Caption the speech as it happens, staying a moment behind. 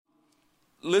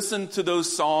listen to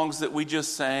those songs that we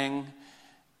just sang,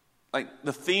 like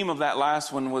the theme of that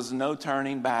last one was no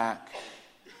turning back.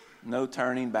 No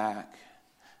turning back.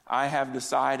 I have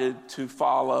decided to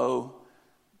follow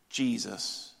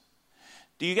Jesus.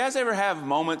 Do you guys ever have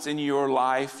moments in your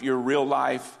life, your real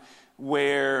life,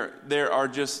 where there are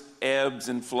just ebbs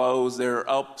and flows, there are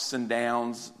ups and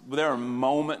downs, there are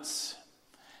moments,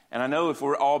 and I know if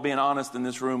we're all being honest in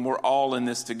this room, we're all in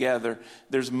this together.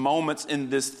 There's moments in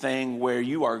this thing where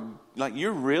you are, like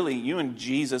you and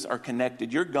Jesus are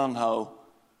connected. You're gung-ho.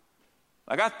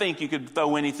 Like I think you could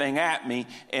throw anything at me,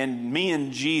 and me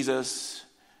and Jesus,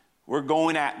 we're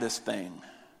going at this thing.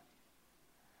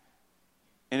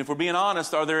 And if we're being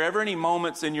honest, are there ever any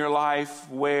moments in your life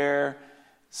where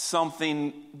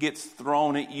something gets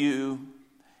thrown at you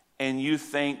and you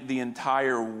think the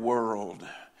entire world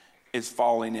is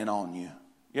falling in on you?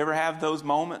 You ever have those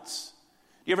moments?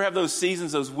 You ever have those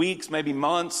seasons, those weeks, maybe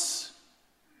months,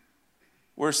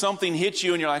 where something hits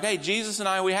you and you're like, hey, Jesus and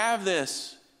I, we have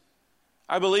this.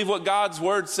 I believe what God's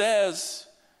word says.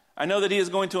 I know that he is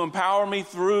going to empower me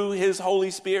through his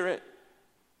Holy Spirit.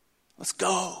 Let's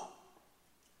go.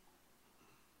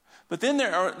 But then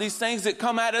there are these things that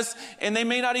come at us, and they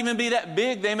may not even be that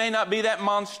big. They may not be that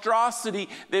monstrosity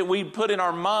that we put in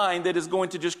our mind that is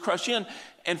going to just crush in.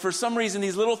 And for some reason,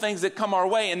 these little things that come our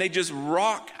way, and they just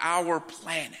rock our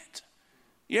planet.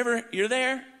 You're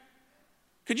there?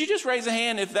 Could you just raise a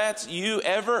hand if that's you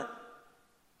ever?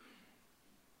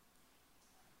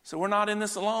 So we're not in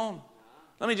this alone.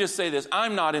 Let me just say this.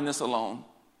 I'm not in this alone.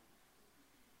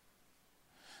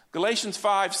 Galatians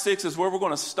 5:6 is where we're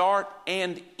going to start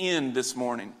and end this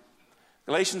morning.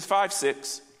 Galatians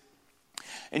 5:6.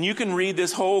 And you can read the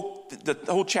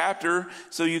whole chapter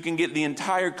so you can get the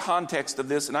entire context of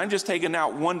this. And I'm just taking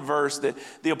out one verse that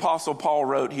the Apostle Paul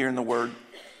wrote here in the Word.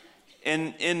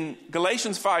 In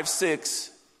Galatians 5:6,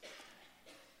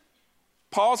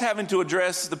 Paul's having to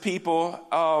address the people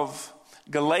of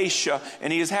Galatia,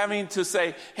 and he is having to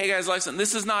say, hey guys, listen,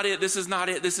 this is not it, this is not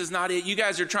it, this is not it. You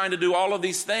guys are trying to do all of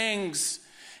these things,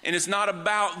 and it's not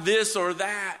about this or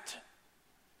that.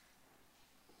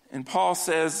 And Paul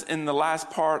says in the last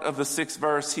part of the 6th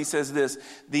verse, he says this,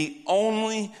 the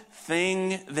only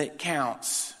thing that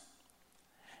counts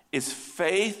is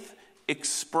faith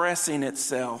expressing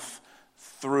itself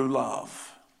through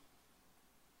love.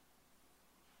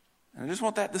 And I just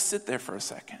want that to sit there for a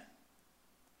second.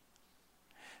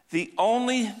 The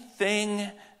only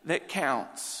thing that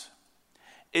counts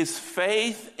is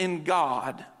faith in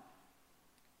God.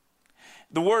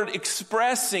 The word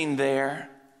expressing there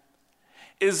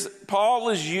is, Paul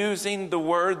is using the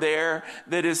word there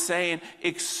that is saying,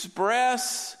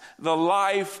 express the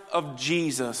life of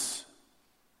Jesus.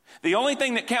 The only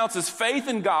thing that counts is faith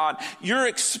in God. Your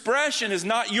expression is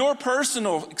not your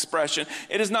personal expression.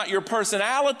 It is not your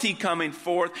personality coming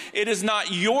forth. It is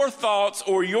not your thoughts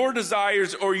or your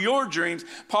desires or your dreams.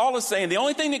 Paul is saying the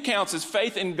only thing that counts is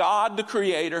faith in God, the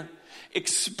Creator,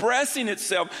 expressing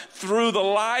itself through the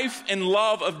life and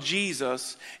love of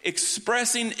Jesus,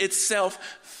 expressing itself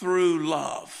through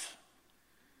love.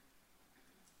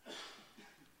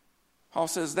 Paul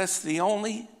says that's the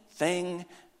only thing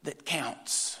that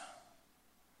counts.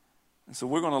 And so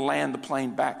we're going to land the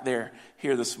plane back there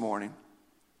here this morning.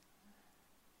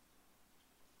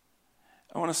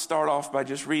 I want to start off by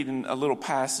just reading a little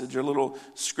passage, a little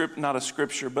script, not a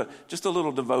scripture, but just a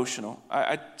little devotional.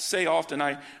 I say often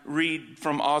I read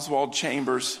from Oswald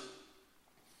Chambers.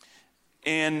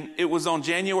 And it was on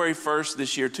January 1st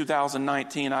this year,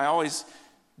 2019. I always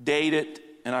date it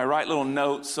and I write little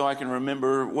notes so I can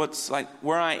remember what's like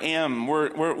where I am,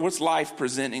 what's life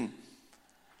presenting.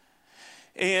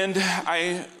 And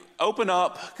I open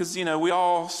up, because, you know, we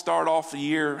all start off the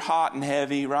year hot and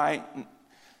heavy, right?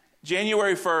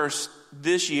 January 1st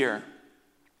this year.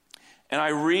 And I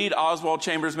read Oswald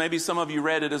Chambers, maybe some of you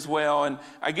read it as well. And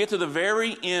I get to the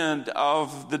very end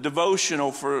of the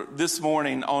devotional for this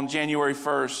morning on January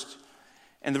 1st.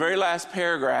 And the very last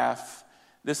paragraph,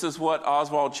 this is what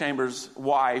Oswald Chambers'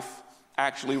 wife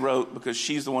actually wrote, because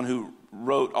she's the one who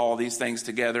wrote all these things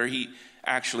together. He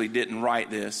actually didn't write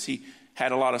this. He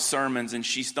had a lot of sermons and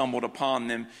she stumbled upon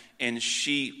them and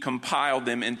she compiled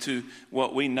them into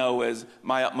what we know as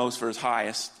My Utmost for His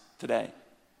Highest today.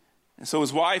 And so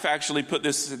his wife actually put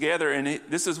this together, and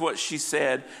this is what she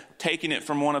said, taking it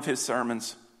from one of his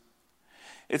sermons.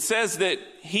 It says that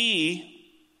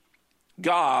He,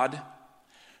 God,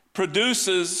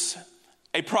 produces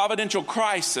a providential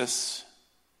crisis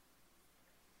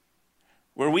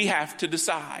where we have to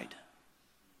decide.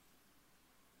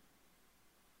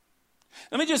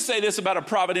 Let me just say this about a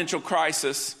providential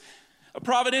crisis. A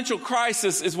providential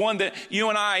crisis is one that you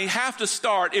and I have to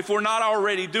start, if we're not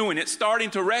already doing it,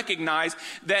 starting to recognize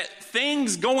that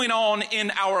things going on in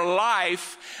our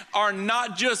life are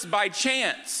not just by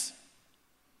chance.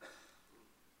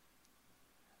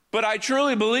 But I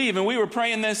truly believe, and we were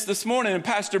praying this morning, and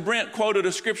Pastor Brent quoted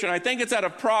a scripture, and I think it's out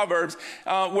of Proverbs,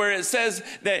 where it says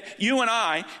that you and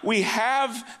I, we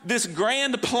have this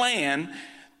grand plan,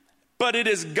 but it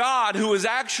is God who is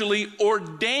actually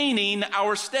ordaining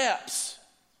our steps.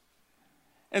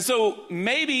 And so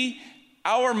maybe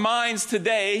our minds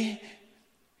today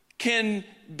can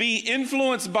be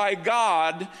influenced by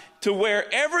God to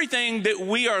where everything that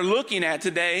we are looking at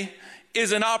today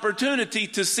is an opportunity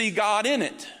to see God in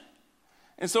it.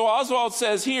 And so Oswald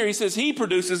says here, he says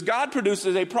God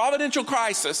produces a providential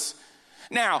crisis.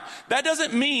 Now, that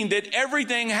doesn't mean that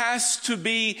everything has to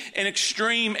be an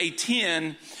extreme, a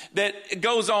 10 that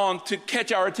goes on to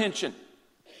catch our attention.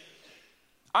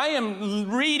 I am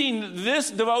reading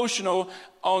this devotional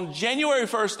on January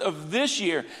 1st of this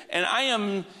year, and I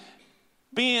am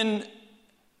being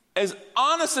as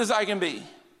honest as I can be.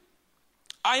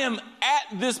 I am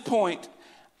at this point.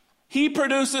 He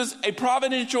produces a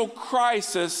providential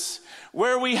crisis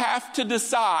where we have to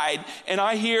decide, and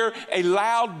I hear a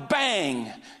loud bang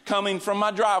coming from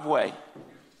my driveway.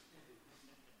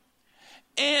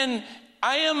 And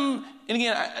I'm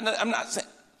not saying,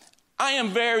 I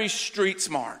am very street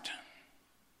smart.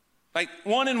 Like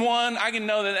 1 and 1, I can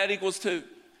know that equals 2.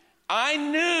 I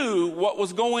knew what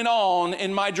was going on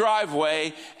in my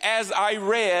driveway as I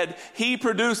read, he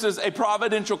produces a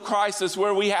providential crisis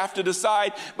where we have to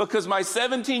decide, because my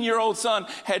 17-year-old son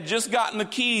had just gotten the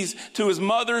keys to his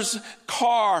mother's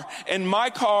car, and my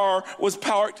car was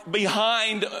parked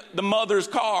behind the mother's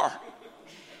car.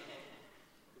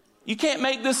 You can't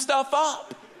make this stuff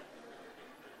up.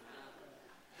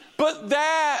 But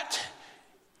that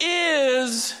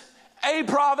is a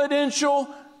providential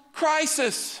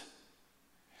crisis.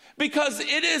 Because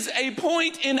it is a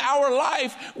point in our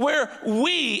life where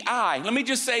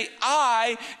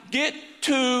I get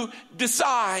to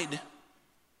decide.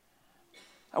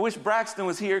 I wish Braxton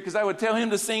was here because I would tell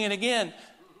him to sing it again.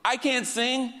 I can't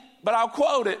sing, but I'll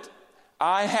quote it.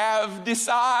 I have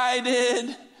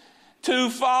decided to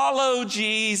follow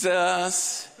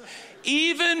Jesus.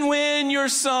 Even when your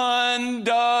son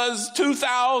does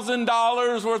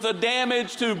 $2,000 worth of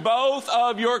damage to both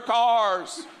of your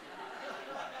cars.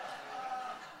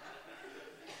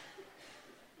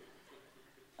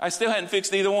 I still hadn't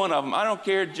fixed either one of them. I don't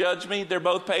care, judge me. They're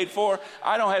both paid for.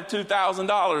 I don't have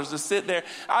 $2,000 to sit there.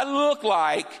 I look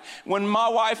like when my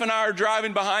wife and I are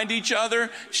driving behind each other,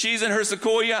 she's in her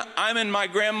Sequoia, I'm in my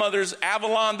grandmother's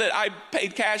Avalon that I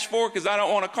paid cash for because I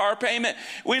don't want a car payment.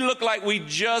 We look like we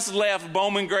just left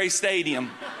Bowman Gray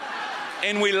Stadium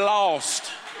and we lost.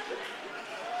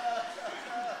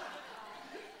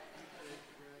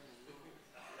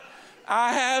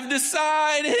 I have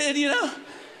decided,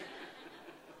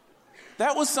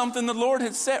 That was something the Lord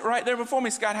had set right there before me.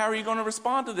 Scott, how are you going to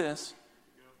respond to this?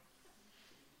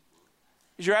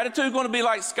 Is your attitude going to be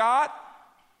like Scott?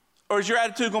 Or is your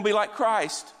attitude going to be like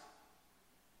Christ?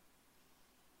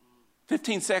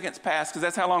 15 seconds passed, because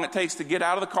that's how long it takes to get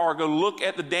out of the car, go look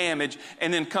at the damage,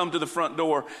 and then come to the front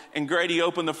door. And Grady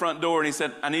opened the front door and he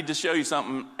said, I need to show you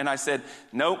something. And I said,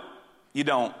 nope, you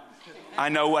don't. I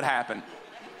know what happened.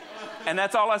 And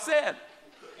that's all I said.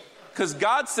 Because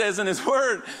God says in his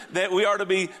word that we are to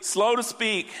be slow to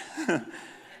speak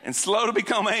and slow to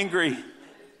become angry.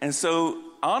 And so,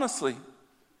 honestly,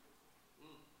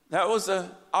 that was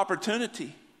an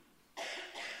opportunity.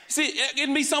 See, it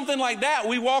can be something like that.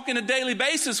 We walk in a daily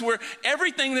basis where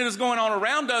everything that is going on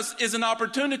around us is an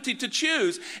opportunity to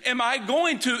choose. Am I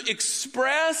going to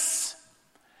express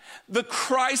the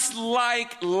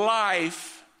Christ-like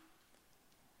life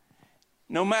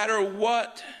no matter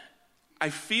what I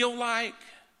feel like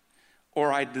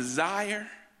or I desire?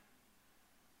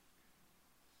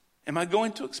 Am I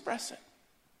going to express it?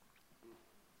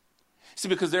 See,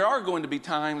 because there are going to be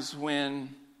times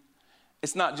when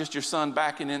it's not just your son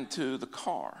backing into the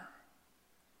car.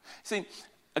 See,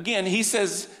 again, he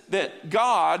says that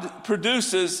God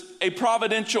produces a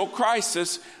providential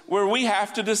crisis where we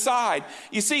have to decide.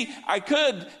 You see, I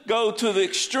could go to the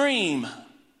extreme,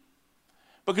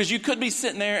 because you could be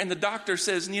sitting there and the doctor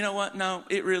says, you know what? No,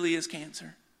 it really is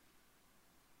cancer.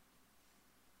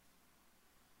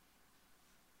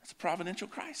 It's a providential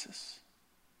crisis.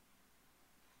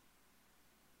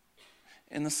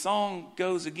 And the song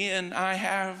goes again, I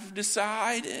have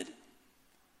decided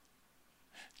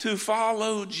to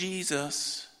follow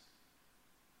Jesus.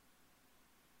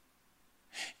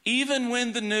 Even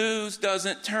when the news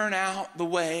doesn't turn out the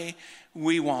way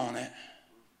we want it.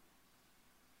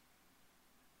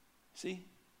 See,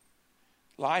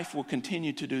 life will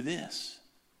continue to do this.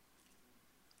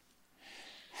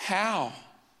 How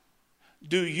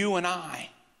do you and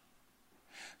I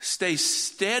stay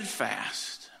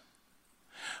steadfast,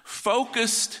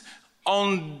 focused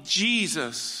on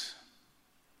Jesus,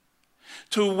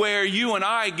 to where you and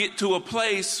I get to a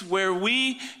place where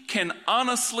we can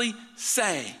honestly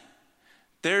say,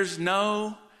 there's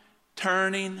no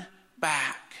turning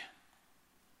back.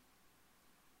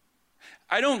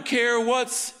 I don't care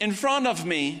what's in front of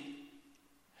me,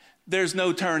 there's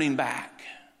no turning back.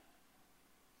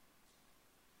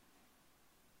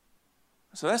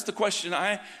 So that's the question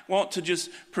I want to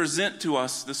just present to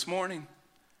us this morning.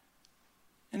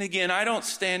 And again, I don't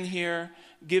stand here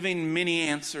giving many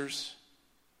answers.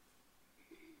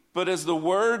 But as the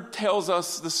Word tells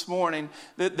us this morning,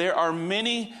 that there are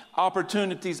many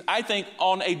opportunities, I think,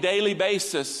 on a daily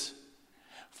basis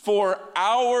for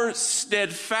our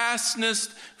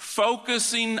steadfastness,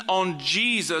 focusing on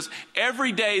Jesus.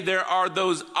 Every day there are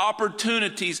those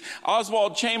opportunities.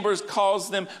 Oswald Chambers calls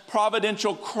them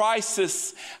providential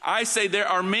crisis. I say there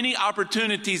are many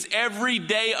opportunities every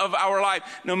day of our life,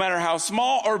 no matter how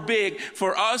small or big,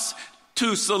 for us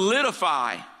to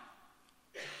solidify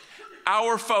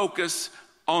our focus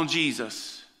on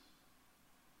Jesus.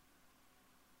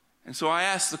 And so I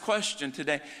ask the question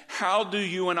today, how do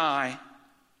you and I,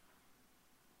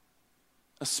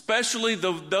 especially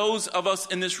those of us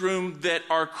in this room that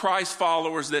are Christ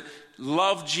followers, that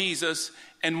love Jesus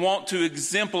and want to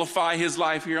exemplify his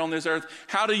life here on this earth,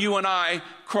 how do you and I,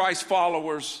 Christ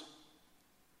followers,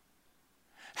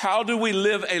 how do we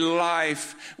live a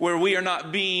life where we are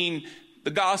not being, the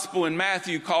gospel in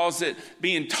Matthew calls it,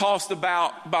 being tossed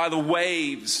about by the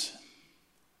waves?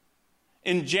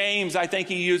 In James, I think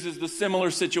he uses the similar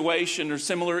situation or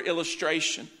similar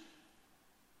illustration.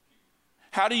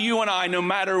 How do you and I, no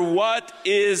matter what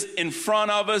is in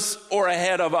front of us or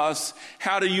ahead of us,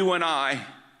 how do you and I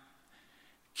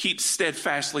keep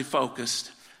steadfastly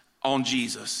focused on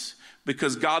Jesus?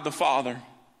 Because God the Father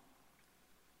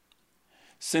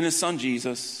sent his Son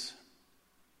Jesus.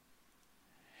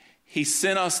 He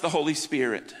sent us the Holy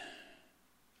Spirit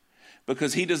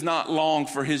because he does not long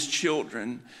for his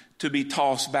children to be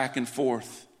tossed back and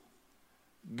forth.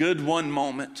 Good one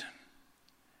moment,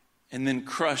 and then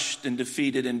crushed and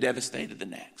defeated and devastated the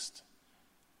next.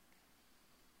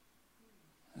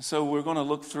 And so we're going to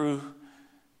look through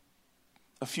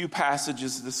a few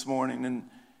passages this morning, and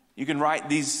you can write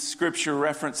these scripture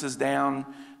references down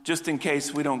just in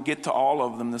case we don't get to all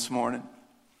of them this morning.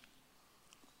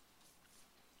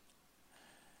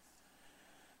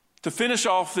 To finish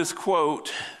off this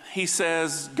quote, he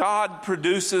says, God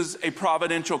produces a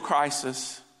providential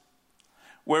crisis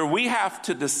where we have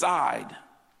to decide.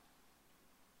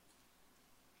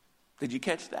 Did you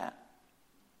catch that?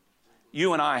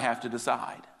 You and I have to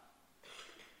decide.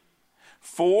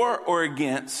 For or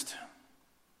against.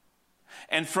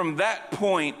 And from that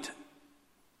point,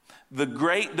 the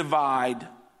great divide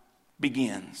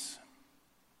begins.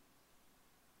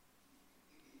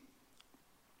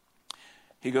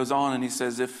 He goes on and he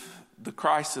says, if the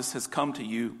crisis has come to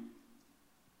you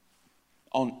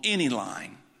on any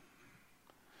line,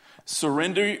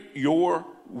 surrender your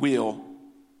will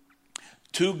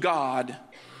to God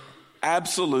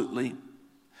absolutely.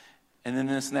 And then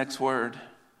this next word,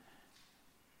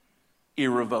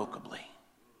 irrevocably.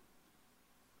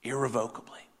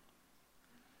 Irrevocably.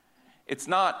 It's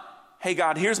not, hey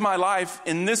God, here's my life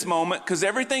in this moment, because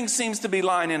everything seems to be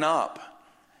lining up.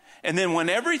 And then when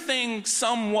everything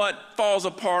somewhat falls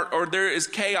apart, or there is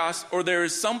chaos, or there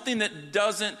is something that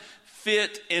doesn't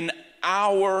fit in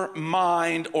our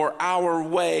mind or our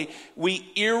way, we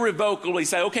irrevocably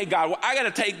say, okay, God, well, I got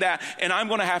to take that and I'm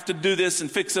going to have to do this and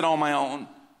fix it on my own.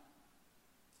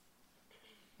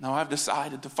 No, I've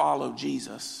decided to follow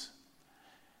Jesus.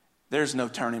 There's no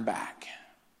turning back.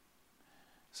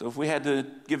 So if we had to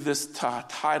give this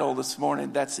title this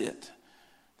morning, that's it.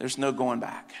 There's no going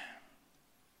back.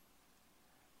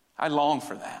 I long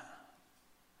for that.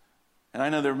 And I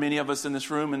know there are many of us in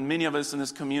this room and many of us in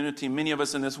this community, many of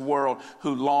us in this world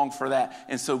who long for that.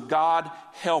 And so God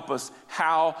help us.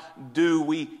 How do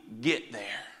we get there?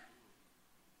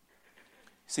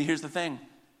 See, here's the thing.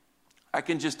 I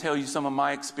can just tell you some of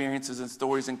my experiences and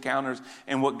stories, encounters,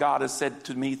 and what God has said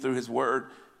to me through his word.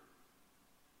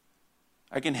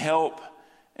 I can help,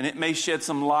 and it may shed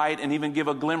some light and even give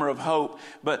a glimmer of hope,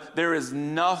 but there is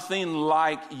nothing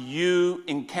like you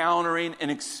encountering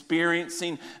and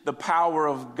experiencing the power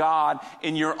of God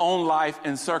in your own life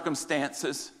and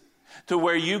circumstances. to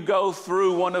where you go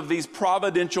through one of these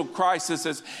providential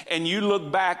crises and you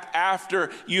look back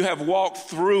after you have walked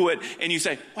through it and you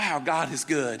say, wow, God is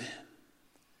good.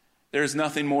 There's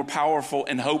nothing more powerful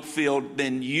and hope-filled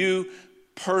than you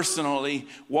personally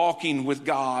walking with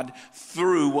God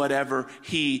through whatever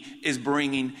He is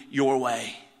bringing your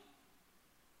way.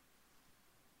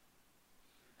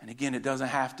 And again, it doesn't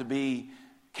have to be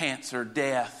cancer,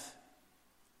 death.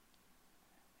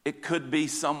 It could be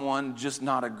someone just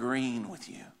not agreeing with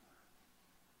you.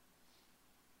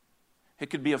 It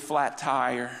could be a flat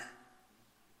tire.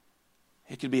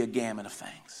 It could be a gamut of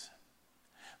things.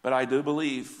 But I do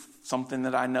believe something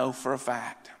that I know for a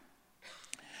fact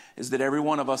is that every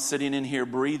one of us sitting in here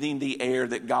breathing the air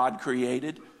that God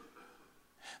created,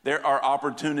 there are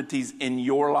opportunities in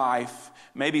your life,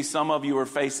 maybe some of you are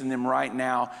facing them right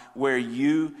now, where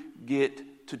you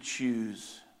get to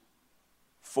choose.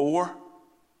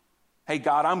 Hey,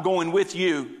 God, I'm going with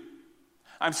you.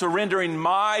 I'm surrendering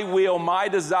my will, my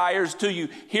desires to you.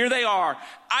 Here they are.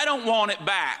 I don't want it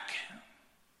back.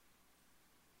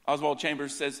 Oswald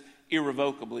Chambers says,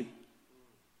 irrevocably.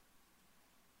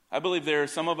 I believe there are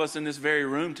some of us in this very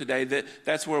room today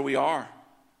that's where we are.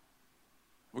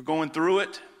 We're going through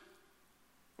it.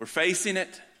 We're facing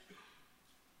it.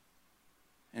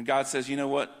 And God says, you know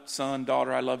what, son,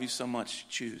 daughter, I love you so much.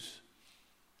 Choose.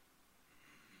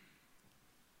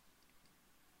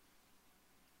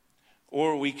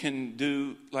 Or we can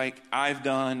do like I've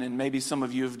done, and maybe some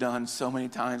of you have done so many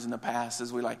times in the past,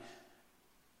 is we like,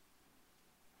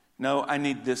 no, I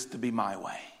need this to be my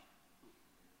way.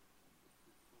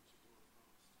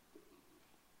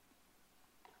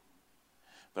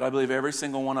 But I believe every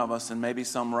single one of us, and maybe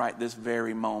some right this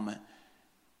very moment,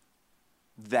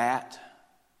 that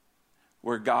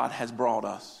where God has brought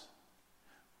us,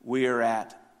 we are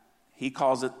at, He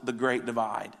calls it the Great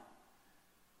Divide.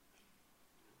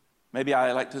 Maybe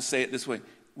I like to say it this way.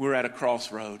 We're at a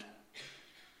crossroad.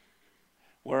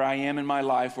 Where I am in my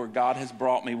life, where God has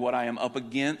brought me, what I am up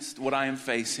against, what I am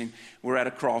facing, we're at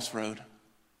a crossroad.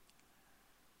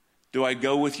 Do I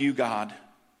go with you, God?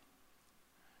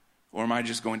 Or am I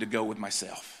just going to go with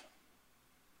myself?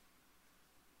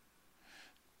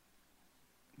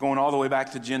 Going all the way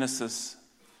back to Genesis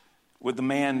with the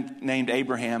man named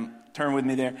Abraham. Turn with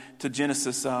me there to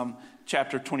Genesis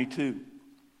chapter 22.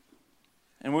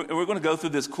 And we're going to go through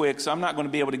this quick, so I'm not going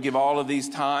to be able to give all of these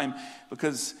time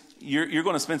because you're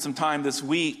going to spend some time this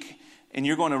week and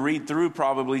you're going to read through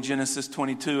probably Genesis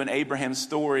 22 and Abraham's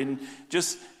story. And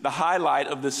just the highlight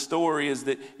of this story is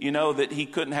that you know that he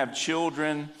couldn't have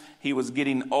children. He was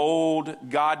getting old.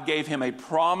 God gave him a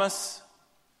promise.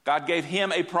 God gave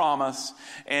him a promise,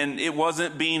 and it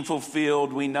wasn't being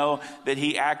fulfilled. We know that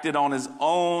he acted on his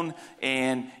own,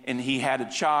 and he had a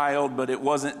child, but it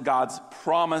wasn't God's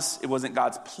promise. It wasn't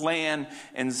God's plan.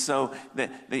 And so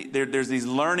there's these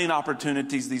learning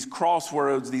opportunities, these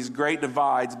crossroads, these great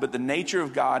divides, but the nature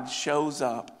of God shows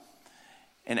up,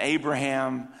 and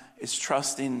Abraham is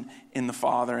trusting in the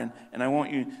Father. And I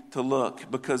want you to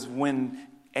look, because when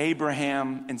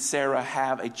Abraham and Sarah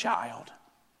have a child,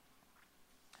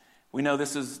 we know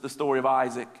this is the story of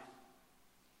Isaac.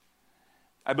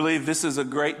 I believe this is a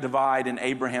great divide in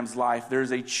Abraham's life.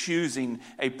 There's a choosing,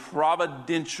 a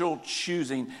providential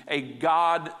choosing, a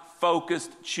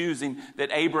God-focused choosing that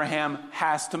Abraham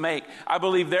has to make. I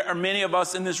believe there are many of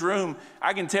us in this room.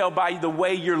 I can tell by the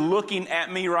way you're looking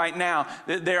at me right now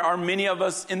that there are many of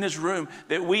us in this room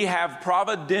that we have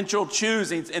providential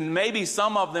choosings, and maybe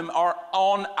some of them are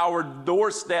on our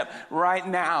doorstep right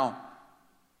now.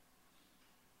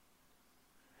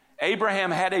 Abraham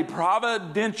had a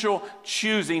providential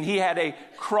choosing. He had a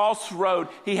crossroad.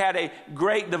 He had a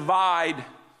great divide.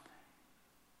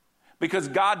 Because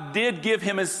God did give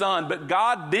him his son. But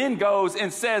God then goes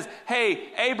and says, hey,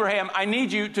 Abraham, I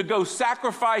need you to go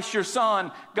sacrifice your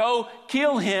son. Go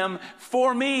kill him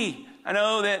for me. I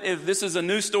know that if this is a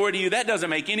new story to you, that doesn't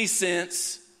make any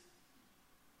sense.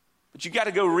 But you got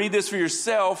to go read this for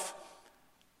yourself.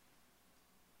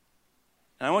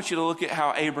 And I want you to look at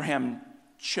how Abraham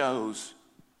chose.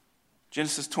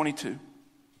 Genesis 22,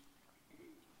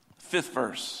 5th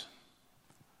verse.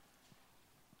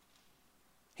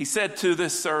 He said to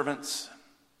his servants,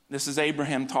 this is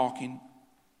Abraham talking.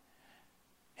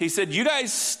 He said, you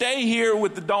guys stay here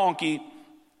with the donkey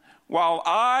while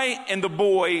I and the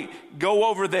boy go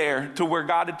over there to where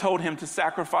God had told him to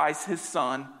sacrifice his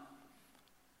son.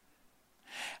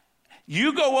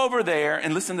 You go over there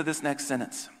and listen to this next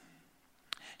sentence.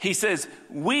 He says,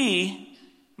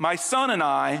 my son and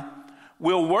I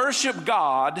will worship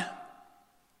God,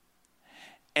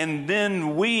 and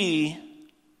then we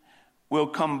will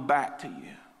come back to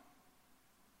you.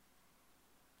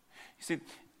 You see,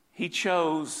 he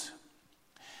chose,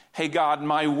 hey, God,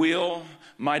 my will,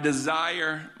 my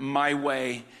desire, my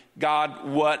way. God,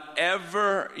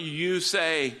 whatever you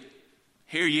say,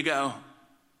 here you go.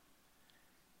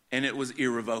 And it was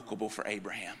irrevocable for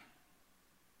Abraham.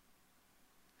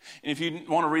 And if you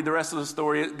want to read the rest of the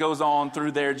story, it goes on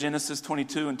through there, Genesis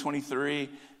 22 and 23.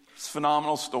 It's a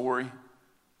phenomenal story.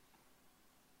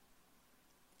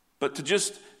 But to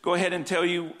just go ahead and tell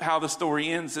you how the story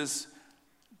ends is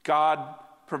God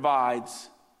provides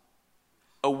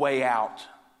a way out.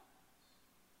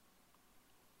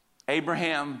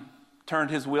 Abraham turned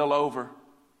his will over.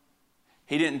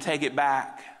 He didn't take it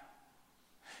back.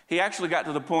 He actually got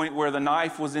to the point where the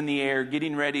knife was in the air,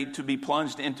 getting ready to be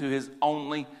plunged into his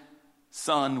only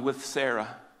son with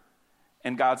Sarah.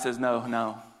 And God says,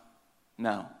 no.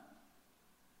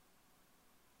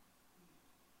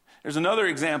 There's another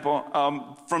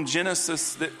example from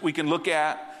Genesis that we can look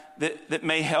at that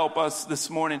may help us this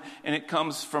morning. And it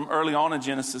comes from early on in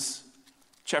Genesis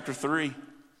chapter 3.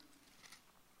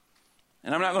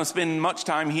 And I'm not going to spend much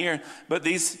time here, but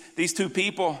these two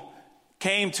people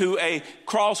came to a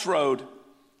crossroad.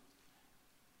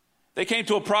 They came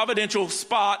to a providential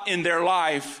spot in their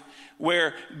life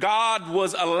where God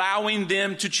was allowing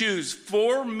them to choose.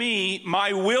 For me,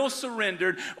 my will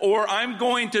surrendered, or I'm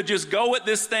going to just go at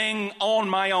this thing on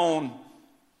my own.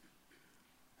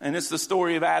 And it's the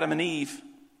story of Adam and Eve.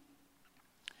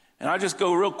 And I just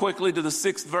go real quickly to the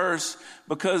 6th verse,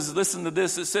 because listen to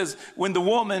this. It says, when the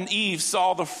woman Eve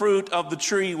saw the fruit of the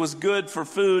tree was good for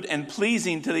food and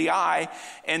pleasing to the eye,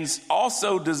 and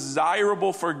also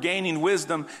desirable for gaining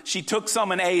wisdom, she took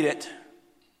some and ate it.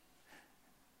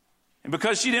 And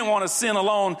because she didn't want to sin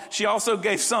alone, she also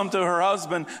gave some to her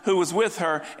husband who was with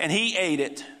her, and he ate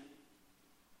it.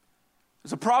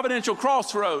 It's a providential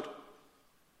crossroad.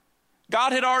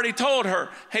 God had already told her,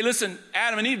 hey, listen,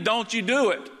 Adam and Eve, don't you do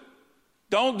it.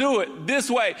 Don't do it this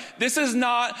way. This is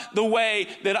not the way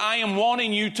that I am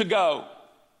wanting you to go.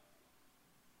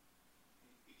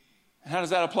 And how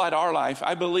does that apply to our life?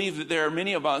 I believe that there are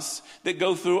many of us that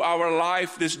go through our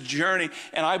life, this journey,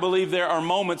 and I believe there are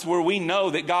moments where we know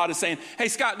that God is saying, hey,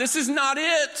 Scott, this is not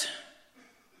it.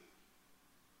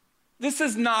 This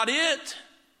is not it.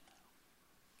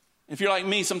 If you're like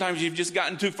me, sometimes you've just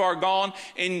gotten too far gone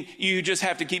and you just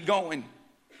have to keep going.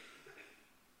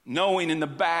 Knowing in the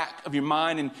back of your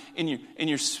mind and in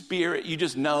your spirit, you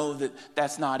just know that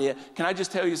that's not it. Can I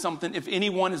just tell you something? If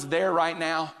anyone is there right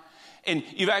now and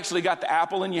you've actually got the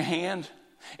apple in your hand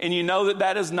and you know that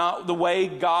that is not the way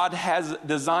God has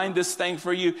designed this thing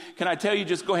for you, can I tell you,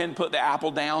 just go ahead and put the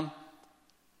apple down?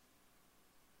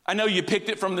 I know you picked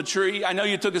it from the tree. I know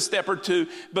you took a step or two,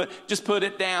 but just put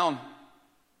it down.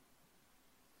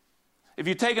 If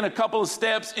you've taken a couple of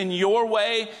steps in your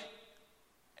way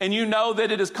and you know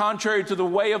that it is contrary to the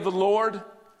way of the Lord,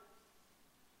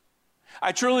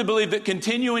 I truly believe that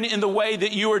continuing in the way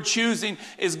that you are choosing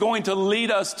is going to lead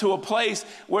us to a place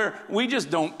where we just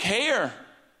don't care.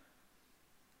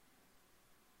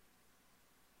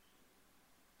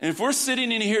 And if we're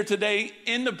sitting in here today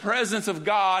in the presence of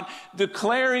God,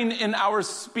 declaring in our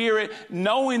spirit,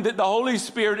 knowing that the Holy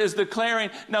Spirit is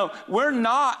declaring, no, we're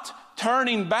not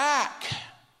turning back.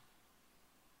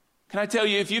 Can I tell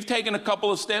you, if you've taken a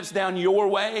couple of steps down your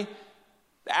way,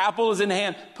 the apple is in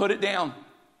hand, put it down.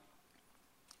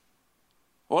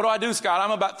 What do I do, Scott? I'm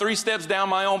about 3 steps down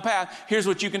my own path. Here's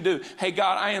what you can do. Hey,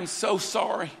 God, I am so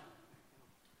sorry.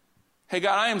 Hey,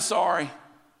 God, I am sorry.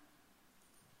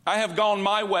 I have gone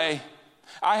my way.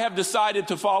 I have decided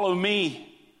to follow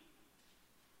me.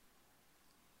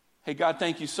 Hey, God,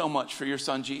 thank you so much for your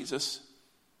son, Jesus.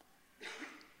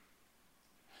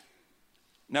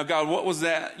 Now, God, what was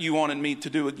that you wanted me to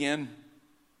do again?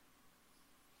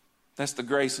 That's the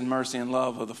grace and mercy and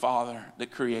love of the Father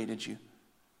that created you.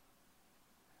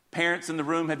 Parents in the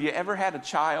room, have you ever had a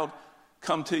child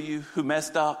come to you who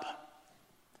messed up?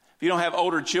 If you don't have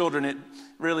older children, it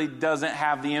really doesn't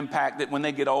have the impact that when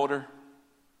they get older.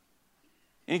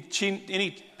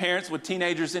 Any parents with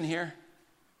teenagers in here?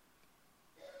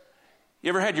 You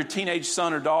ever had your teenage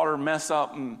son or daughter mess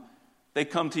up and they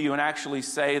come to you and actually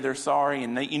say they're sorry,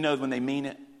 and you know when they mean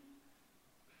it?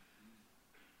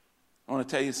 I want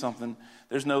to tell you something.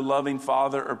 There's no loving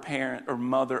father or parent or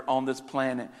mother on this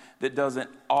planet that doesn't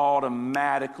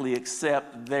automatically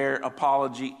accept their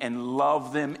apology and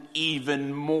love them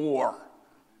even more.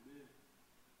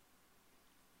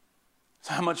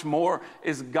 So how much more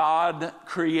is God,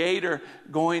 Creator,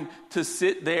 going to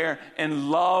sit there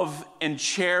and love and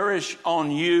cherish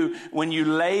on you when you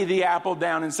lay the apple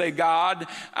down and say, God,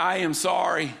 I am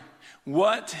sorry.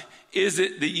 What is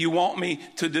it that you want me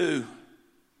to do?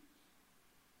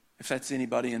 if that's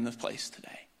anybody in this place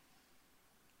today.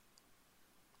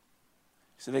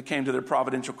 So they came to their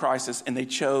providential crisis and they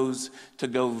chose to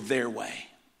go their way.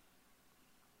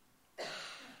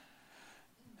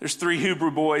 There's 3 Hebrew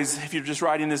boys. If you're just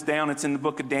writing this down, it's in the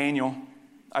book of Daniel.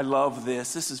 I love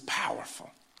this. This is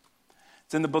powerful.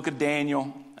 It's in the book of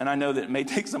Daniel, and I know that it may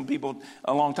take some people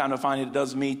a long time to find it. It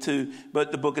does me too.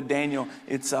 But the book of Daniel,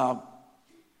 it's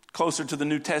closer to the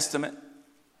New Testament.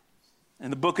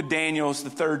 And the book of Daniel is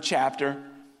the 3rd chapter.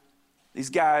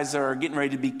 These guys are getting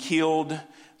ready to be killed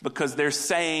because they're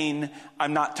saying,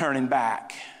 I'm not turning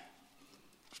back.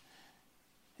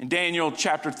 In Daniel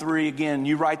chapter 3, again,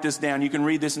 you write this down. You can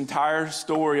read this entire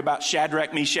story about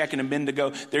Shadrach, Meshach, and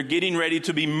Abednego. They're getting ready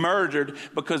to be murdered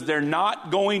because they're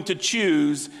not going to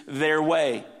choose their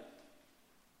way.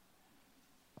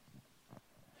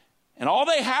 And all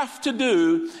they have to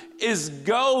do is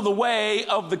go the way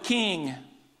of the king.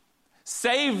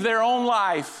 Save their own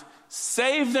life.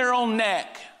 Save their own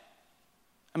neck.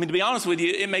 I mean, to be honest with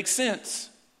you, it makes sense.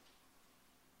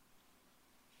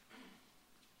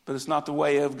 But it's not the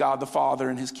way of God the Father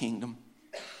and his kingdom.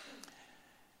 You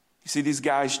see, these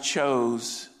guys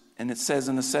chose, and it says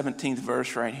in the 17th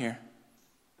verse right here,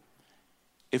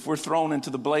 if we're thrown into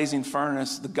the blazing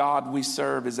furnace, the God we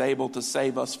serve is able to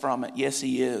save us from it. Yes,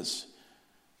 he is.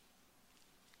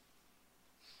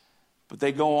 But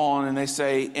they go on and they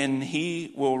say, and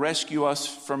he will rescue us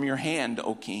from your hand,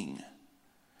 O king.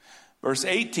 Verse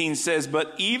 18 says,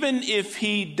 but even if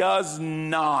he does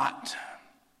not,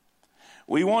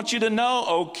 we want you to know,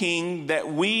 O king,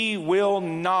 that we will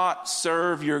not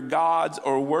serve your gods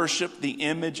or worship the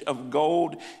image of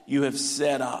gold you have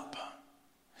set up.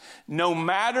 No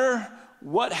matter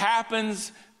what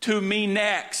happens to me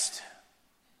next.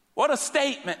 What a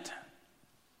statement.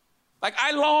 Like,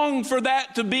 I long for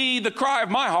that to be the cry of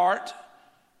my heart.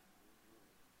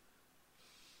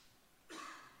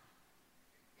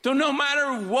 So no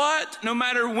matter what, no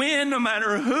matter when, no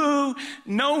matter who,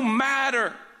 no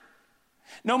matter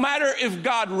if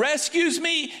God rescues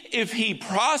me, if he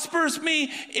prospers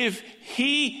me, if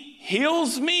he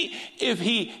heals me, if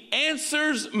he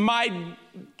answers my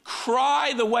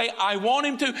cry the way I want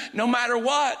him to, no matter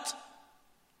what,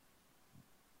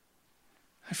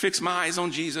 I fix my eyes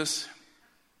on Jesus.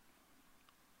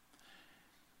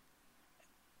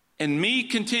 And me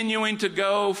continuing to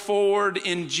go forward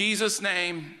in Jesus'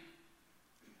 name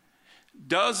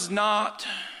does not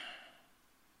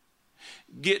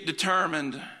get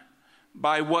determined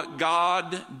by what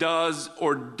God does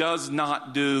or does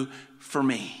not do for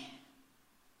me.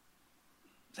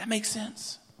 Does that make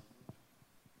sense?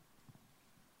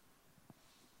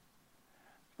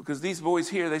 Because these boys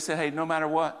here, they said, hey, no matter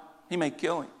what, he may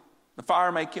kill him. The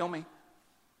fire may kill me.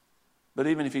 But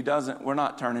even if he doesn't, we're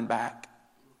not turning back.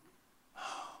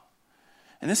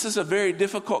 And this is a very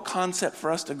difficult concept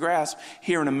for us to grasp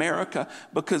here in America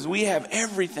because we have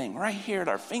everything right here at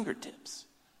our fingertips.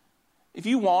 If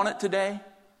you want it today,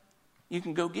 you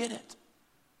can go get it.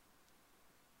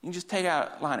 You can just take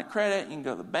out a line of credit. You can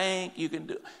go to the bank. You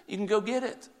can go get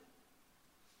it.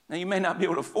 Now, you may not be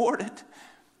able to afford it,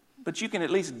 but you can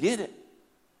at least get it.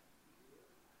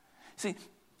 See,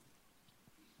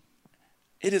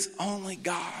 it is only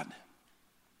God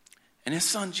and his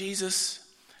son Jesus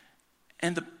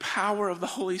and the power of the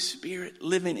Holy Spirit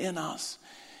living in us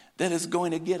that is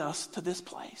going to get us to this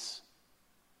place.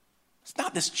 It's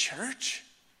not this church.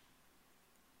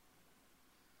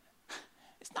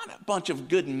 It's not a bunch of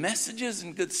good messages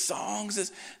and good songs.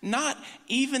 It's not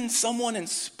even someone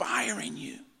inspiring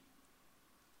you.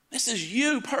 This is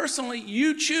you personally,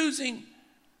 you choosing.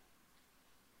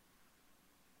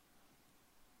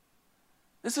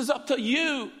 This is up to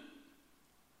you.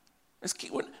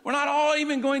 We're not all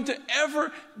even going to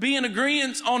ever be in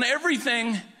agreement on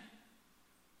everything.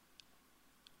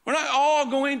 We're not all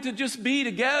going to just be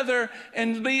together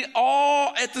and be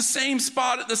all at the same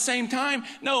spot at the same time.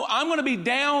 No, I'm going to be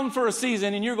down for a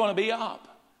season and you're going to be up.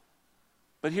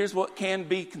 But here's what can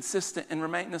be consistent and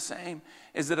remain the same,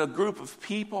 is that a group of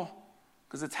people,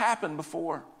 because it's happened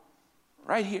before,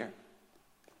 right here,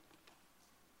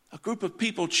 a group of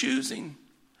people choosing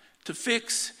to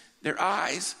fix their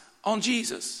eyes on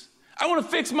Jesus. I want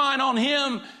to fix mine on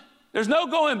him. There's no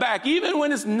going back, even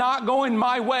when it's not going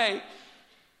my way.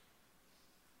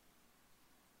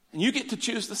 And you get to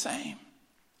choose the same.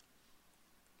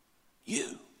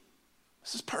 You.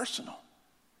 This is personal.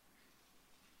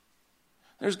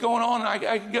 There's going on,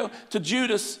 I could go to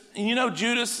Judas. And you know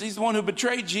Judas, he's the one who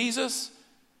betrayed Jesus.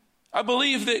 I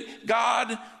believe that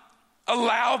God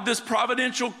allowed this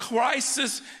providential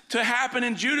crisis to happen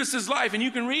in Judas's life. And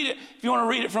you can read it. If you want to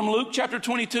read it from Luke chapter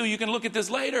 22, you can look at this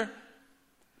later.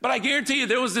 But I guarantee you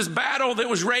there was this battle that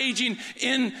was raging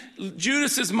in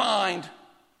Judas's mind.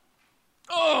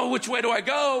 Oh, which way do I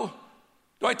go?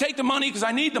 Do I take the money because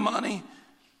I need the money?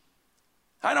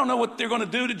 I don't know what they're going to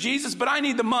do to Jesus, but I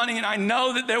need the money. And I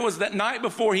know that there was that night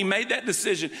before he made that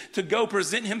decision to go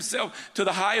present himself to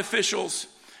the high officials.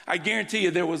 I guarantee you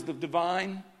there was the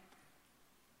divine,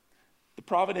 the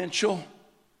providential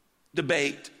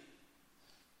debate.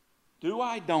 Do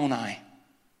I, don't I?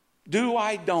 Do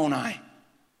I, don't I?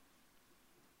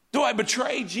 Do I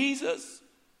betray Jesus?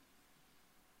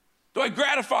 Do I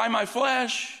gratify my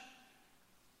flesh?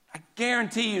 I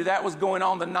guarantee you that was going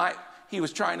on the night he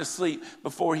was trying to sleep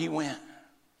before he went.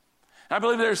 And I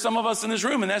believe there are some of us in this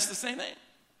room, and that's the same thing.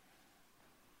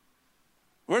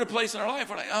 We're at a place in our life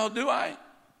where we're like, oh, do I?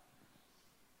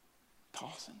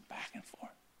 Tossing back and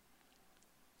forth.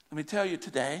 Let me tell you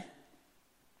today,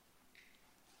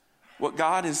 what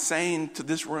God is saying to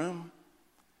this room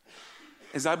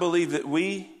is I believe that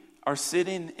we are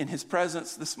sitting in his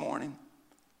presence this morning.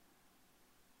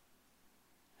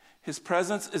 His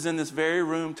presence is in this very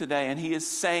room today, and he is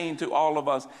saying to all of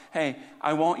us, hey,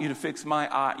 I want you to fix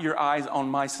your eyes on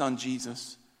my son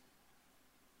Jesus.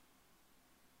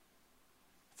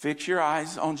 Fix your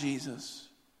eyes on Jesus.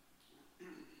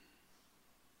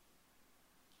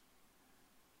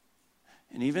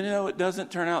 And even though it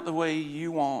doesn't turn out the way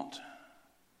you want,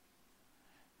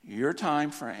 your time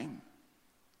frame,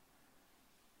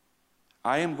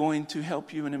 I am going to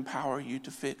help you and empower you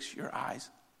to fix your eyes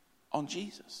on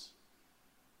Jesus.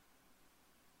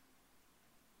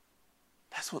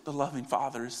 That's what the loving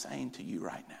Father is saying to you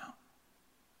right now.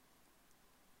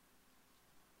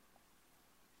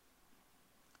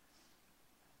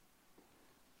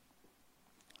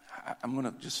 I'm going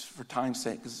to, just for time's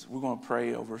sake, because we're going to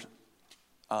pray over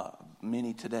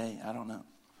many today. I don't know.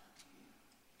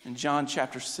 In John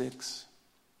chapter 6,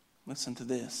 listen to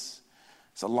this.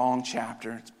 It's a long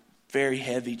chapter. It's a very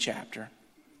heavy chapter.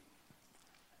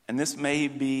 And this may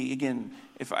be, again,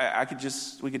 if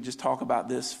we could just talk about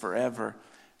this forever.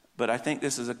 But I think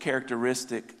this is a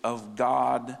characteristic of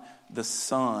God the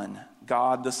Son.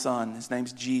 God the Son, his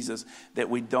name's Jesus, that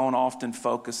we don't often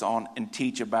focus on and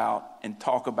teach about and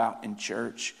talk about in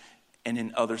church and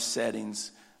in other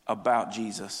settings about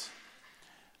Jesus.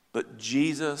 But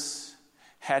Jesus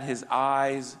had his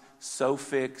eyes so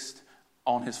fixed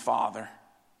on his Father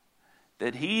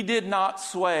that he did not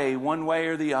sway one way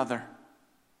or the other.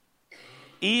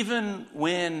 Even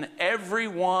when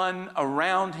everyone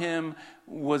around him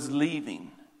was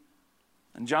leaving.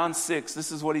 In John 6,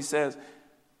 this is what he says.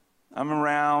 I'm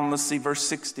around, let's see, verse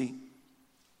 60.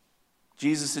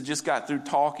 Jesus had just got through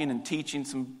talking and teaching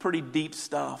some pretty deep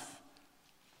stuff.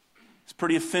 It's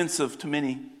pretty offensive to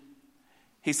many.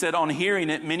 He said, on hearing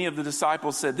it, many of the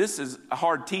disciples said, this is a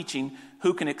hard teaching.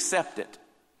 Who can accept it?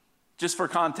 Just for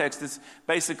context, it's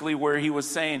basically where he was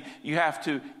saying, you have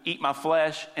to eat my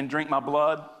flesh and drink my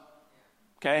blood.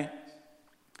 Okay?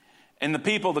 And the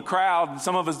people, the crowd,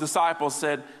 some of his disciples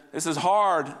said, this is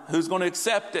hard. Who's going to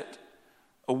accept it?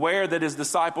 Aware that his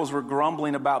disciples were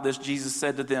grumbling about this, Jesus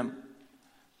said to them,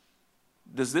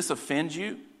 does this offend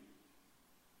you?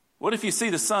 What if you see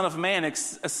the Son of Man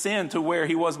ascend to where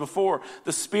he was before?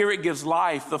 The Spirit gives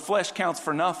life. The flesh counts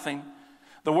for nothing.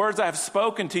 The words I have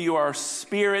spoken to you are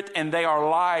spirit and they are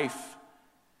life.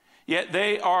 Yet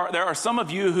there are some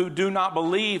of you who do not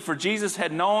believe, for Jesus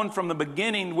had known from the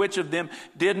beginning which of them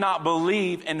did not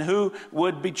believe and who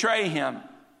would betray him.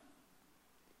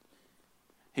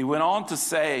 He went on to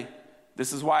say,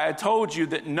 this is why I told you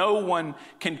that no one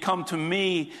can come to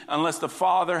me unless the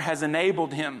Father has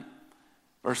enabled him.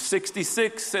 Verse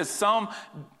 66 says,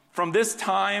 from this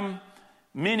time,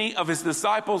 many of his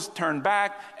disciples turned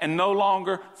back and no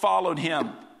longer followed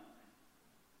him.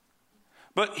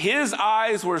 But his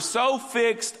eyes were so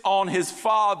fixed on his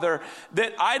Father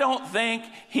that I don't think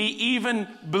he even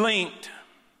blinked.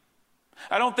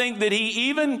 I don't think that he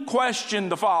even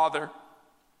questioned the Father.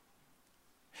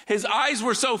 His eyes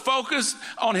were so focused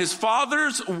on his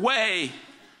Father's way.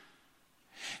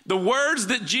 The words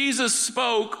that Jesus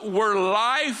spoke were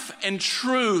life and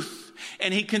truth,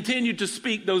 and he continued to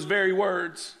speak those very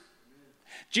words.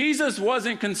 Jesus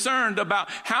wasn't concerned about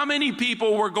how many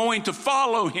people were going to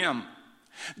follow him.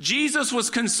 Jesus was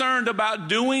concerned about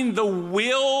doing the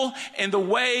will and the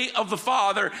way of the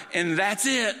Father, and that's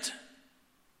it.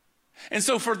 And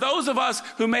so for those of us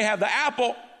who may have the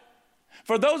apple,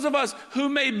 for those of us who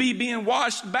may be being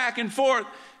washed back and forth,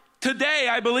 today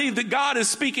I believe that God is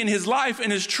speaking his life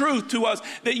and his truth to us,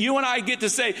 that you and I get to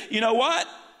say, you know what?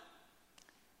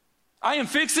 I am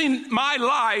fixing my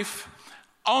life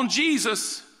on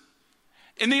Jesus.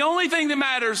 And the only thing that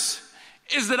matters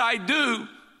is that I do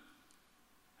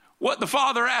what the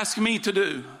Father asked me to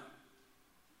do.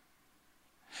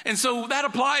 And so that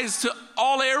applies to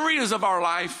all areas of our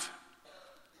life.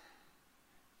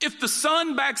 If the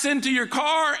sun backs into your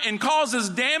car and causes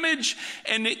damage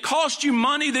and it costs you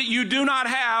money that you do not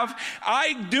have,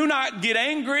 I do not get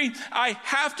angry. I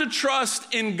have to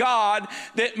trust in God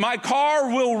that my car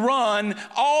will run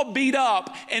all beat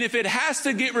up. And if it has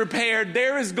to get repaired,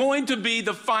 there is going to be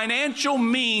the financial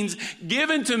means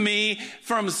given to me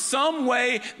from some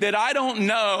way that I don't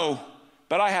know,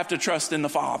 but I have to trust in the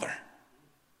Father.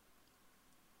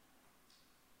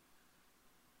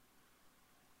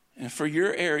 And for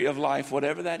your area of life,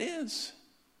 whatever that is,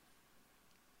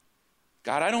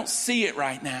 God, I don't see it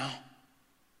right now,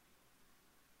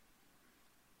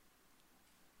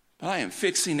 but I am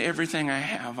fixing everything I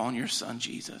have on your Son,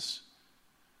 Jesus.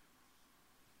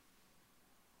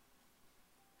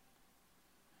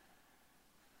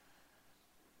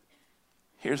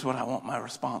 Here's what I want my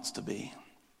response to be.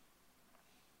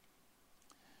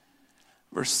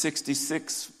 Verse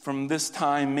 66, from this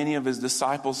time, many of his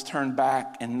disciples turned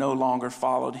back and no longer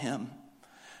followed him.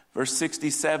 Verse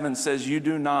 67 says, you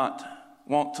do not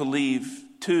want to leave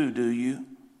too, do you?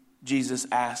 Jesus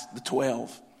asked the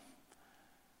 12.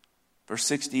 Verse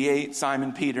 68,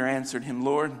 Simon Peter answered him,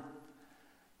 Lord,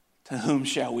 to whom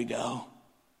shall we go?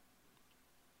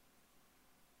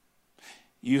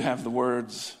 You have the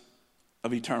words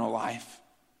of eternal life.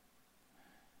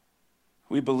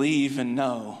 We believe and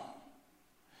know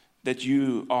that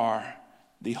you are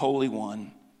the Holy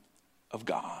One of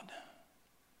God.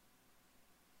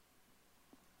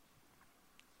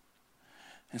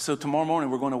 And so tomorrow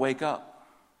morning we're going to wake up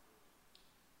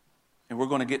and we're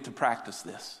going to get to practice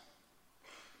this.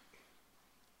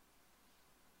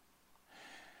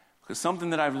 Because something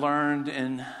that I've learned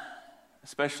in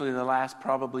especially the last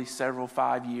probably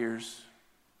 5 years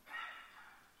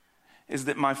is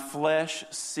that my flesh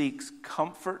seeks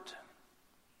comfort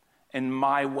in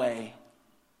my way.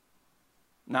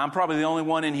 Now, I'm probably the only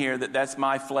one in here that's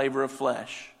my flavor of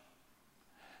flesh.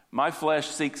 My flesh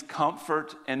seeks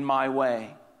comfort in my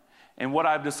way. And what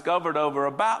I've discovered over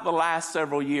about the last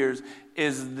several years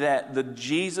is that the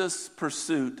Jesus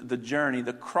pursuit, the journey,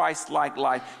 the Christ-like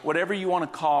life, whatever you want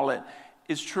to call it,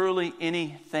 is truly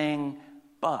anything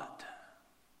but.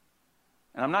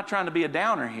 And I'm not trying to be a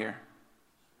downer here.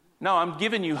 No, I'm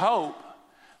giving you hope.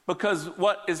 Because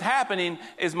what is happening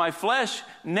is my flesh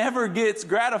never gets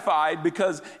gratified,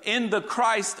 because in the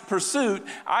Christ pursuit,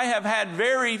 I have had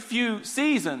very few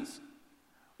seasons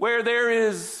where there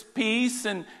is peace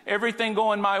and everything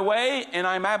going my way and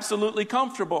I'm absolutely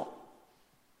comfortable.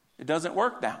 It doesn't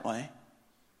work that way.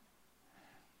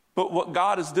 But what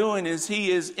God is doing is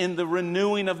he is in the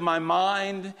renewing of my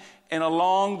mind, and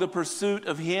along the pursuit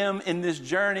of him in this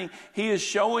journey, he is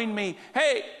showing me,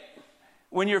 hey,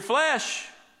 when your flesh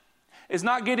is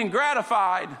not getting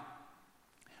gratified,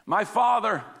 my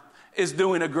Father is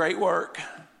doing a great work.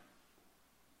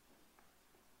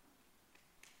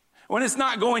 When it's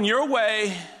not going your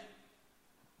way,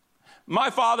 my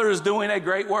Father is doing a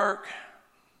great work.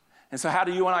 And so how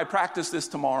do you and I practice this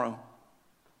tomorrow?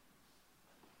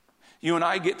 You and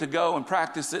I get to go and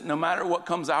practice it no matter what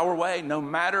comes our way, no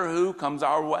matter who comes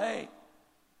our way,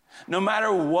 no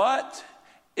matter what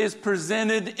is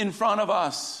presented in front of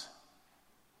us.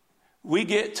 We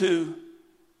get to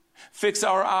fix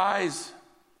our eyes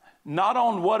not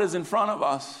on what is in front of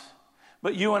us,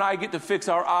 but you and I get to fix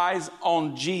our eyes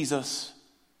on Jesus.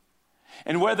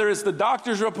 And whether it's the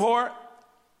doctor's report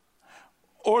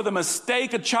or the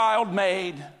mistake a child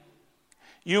made,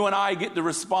 you and I get to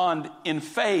respond in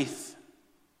faith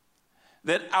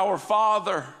that our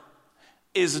Father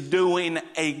is doing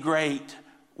a great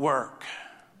work.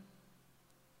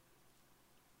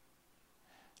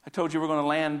 I told you we're going to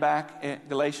land back at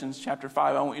Galatians chapter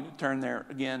 5. I want you to turn there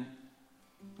again,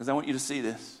 because I want you to see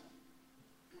this.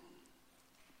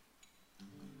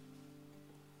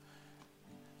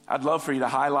 I'd love for you to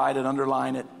highlight it,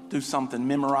 underline it, do something,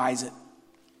 memorize it.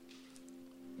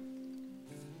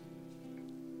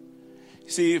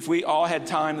 See, if we all had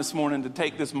time this morning to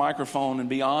take this microphone and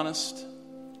be honest,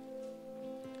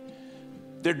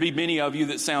 there'd be many of you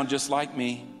that sound just like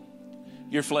me.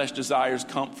 Your flesh desires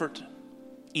comfort,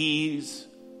 ease,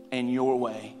 and your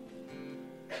way.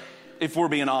 If we're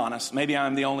being honest, maybe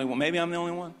I'm the only one. Maybe I'm the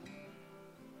only one.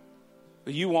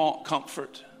 But you want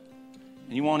comfort,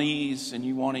 and you want ease, and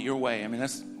you want it your way. I mean,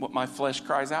 that's what my flesh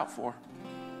cries out for.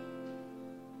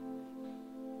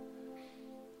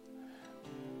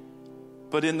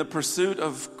 But in the pursuit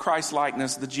of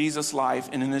Christ-likeness, the Jesus life,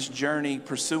 and in this journey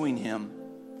pursuing him,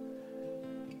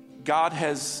 God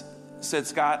has said,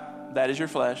 Scott, that is your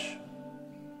flesh.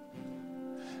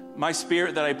 My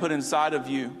Spirit that I put inside of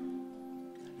you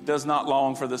does not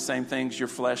long for the same things your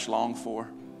flesh longs for.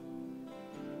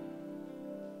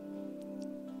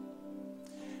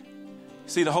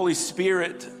 See, the Holy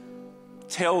Spirit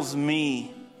tells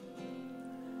me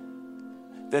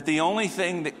that the only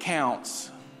thing that counts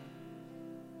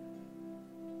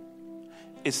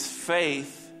is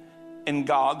faith in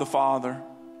God the Father,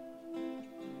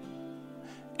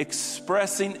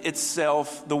 expressing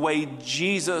itself the way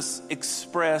Jesus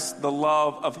expressed the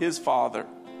love of his Father.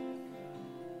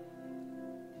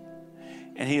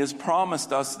 And he has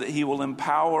promised us that he will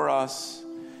empower us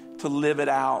to live it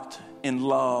out in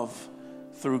love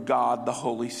through God the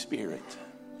Holy Spirit.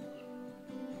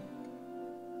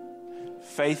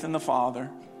 Faith in the Father,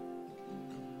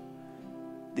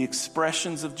 the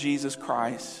expressions of Jesus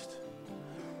Christ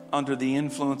under the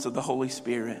influence of the Holy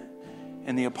Spirit.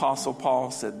 And the Apostle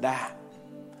Paul said that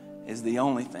is the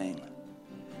only thing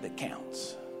that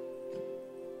counts.